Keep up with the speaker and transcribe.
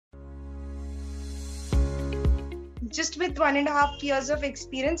just with 1.5 years of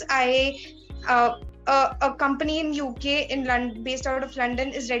experience, a company in UK in London, based out of London,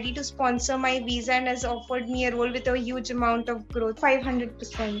 is ready to sponsor my visa and has offered me a role with a huge amount of growth.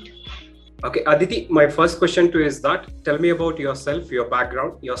 500%. Okay, Aditi, my first question to you is that tell me about yourself, your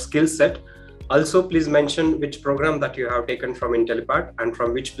background, your skill set. Also, please mention which program that you have taken from Intellipaat and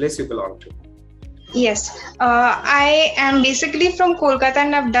from which place you belong to. Yes, I am basically from Kolkata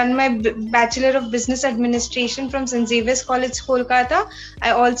and I've done my Bachelor of Business Administration from St. Xavier's College, Kolkata.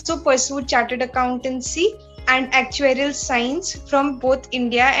 I also pursued Chartered Accountancy and Actuarial Science from both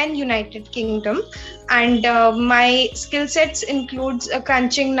India and United Kingdom. And my skill sets includes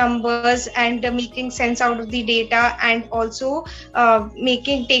crunching numbers and making sense out of the data, and also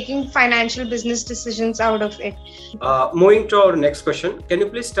taking financial business decisions out of it. Moving to our next question, can you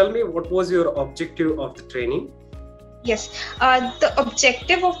please tell me what was your objective of the training? Yes, the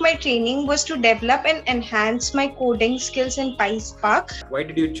objective of my training was to develop and enhance my coding skills in PySpark. Why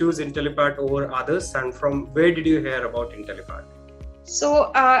did you choose Intellipaat over others, and from where did you hear about Intellipaat?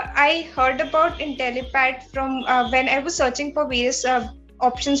 So I heard about Intellipaat from when I was searching for various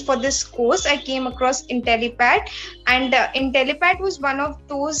options for this course. I came across Intellipaat, and Intellipaat was one of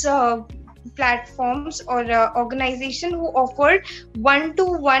those platforms or organization who offered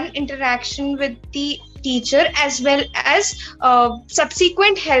one-to-one interaction with the teacher as well as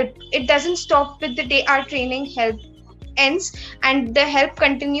subsequent help. It doesn't stop with the day our training help ends, and the help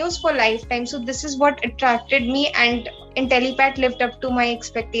continues for lifetime. So this is what attracted me, and Intellipaat lived up to my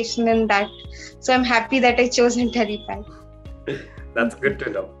expectation in that. So I'm happy that I chose Intellipaat. That's good to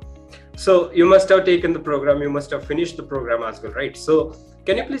know. So you must have taken the program, you must have finished the program as well, right? So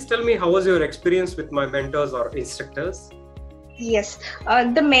can you please tell me how was your experience with my mentors or instructors? Yes,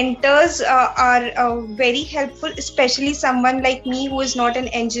 the mentors are very helpful, especially someone like me who is not an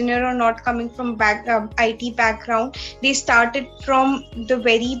engineer or not coming from IT background. They started from the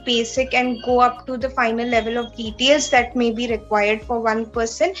very basic and go up to the final level of details that may be required for one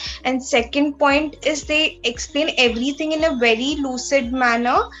person. And second point is they explain everything in a very lucid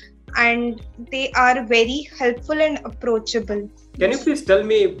manner, and they are very helpful and approachable. Can you please tell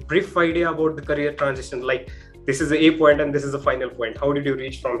me a brief idea about the career transition? Like, this is the A point and this is the final point. How did you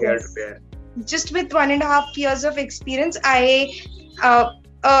reach from here to there? Just with 1.5 years of experience, a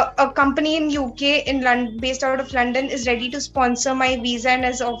company in UK in London, based out of London, is ready to sponsor my visa and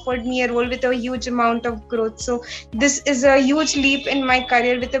has offered me a role with a huge amount of growth. So this is a huge leap in my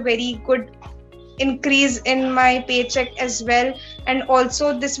career with a very good increase in my paycheck as well, and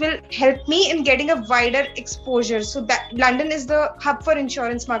also this will help me in getting a wider exposure. So that London is the hub for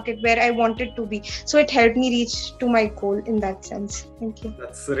insurance market where I wanted to be, so it helped me reach to my goal in that sense. Thank you.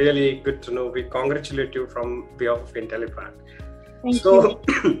 That's really good to know. We congratulate you from behalf of Intellipaat. Thank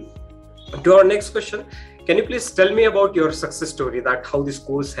you. To our next question, can you please tell me about your success story, that how this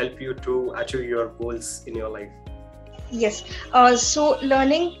course helped you to achieve your goals in your life? Yes, so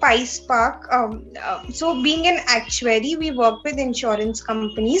learning PySpark, so being an actuary, we work with insurance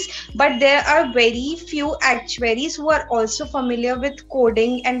companies, but there are very few actuaries who are also familiar with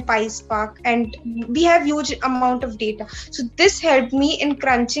coding and PySpark, and we have huge amount of data. So this helped me in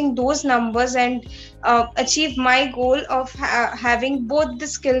crunching those numbers and achieve my goal of having both the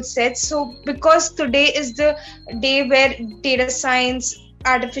skill sets. So because today is the day where data science,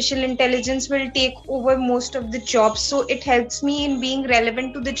 artificial intelligence will take over most of the jobs, so it helps me in being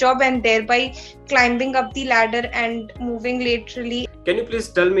relevant to the job and thereby climbing up the ladder and moving laterally. Can you please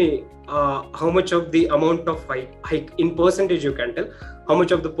tell me how much of the amount of hike in percentage you can tell, how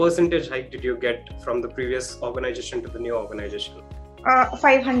much of the percentage hike did you get from the previous organization to the new organization?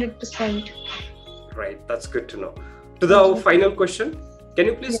 500%. Right, that's good to know. To the final question, can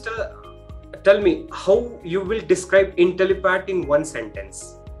you please tell me how you will describe Intellipaat in one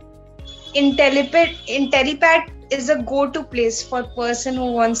sentence? Intellipaat is a go-to place for a person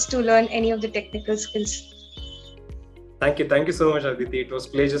who wants to learn any of the technical skills. Thank you so much, Aditi. It was a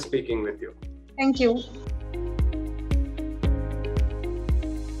pleasure speaking with you. Thank you.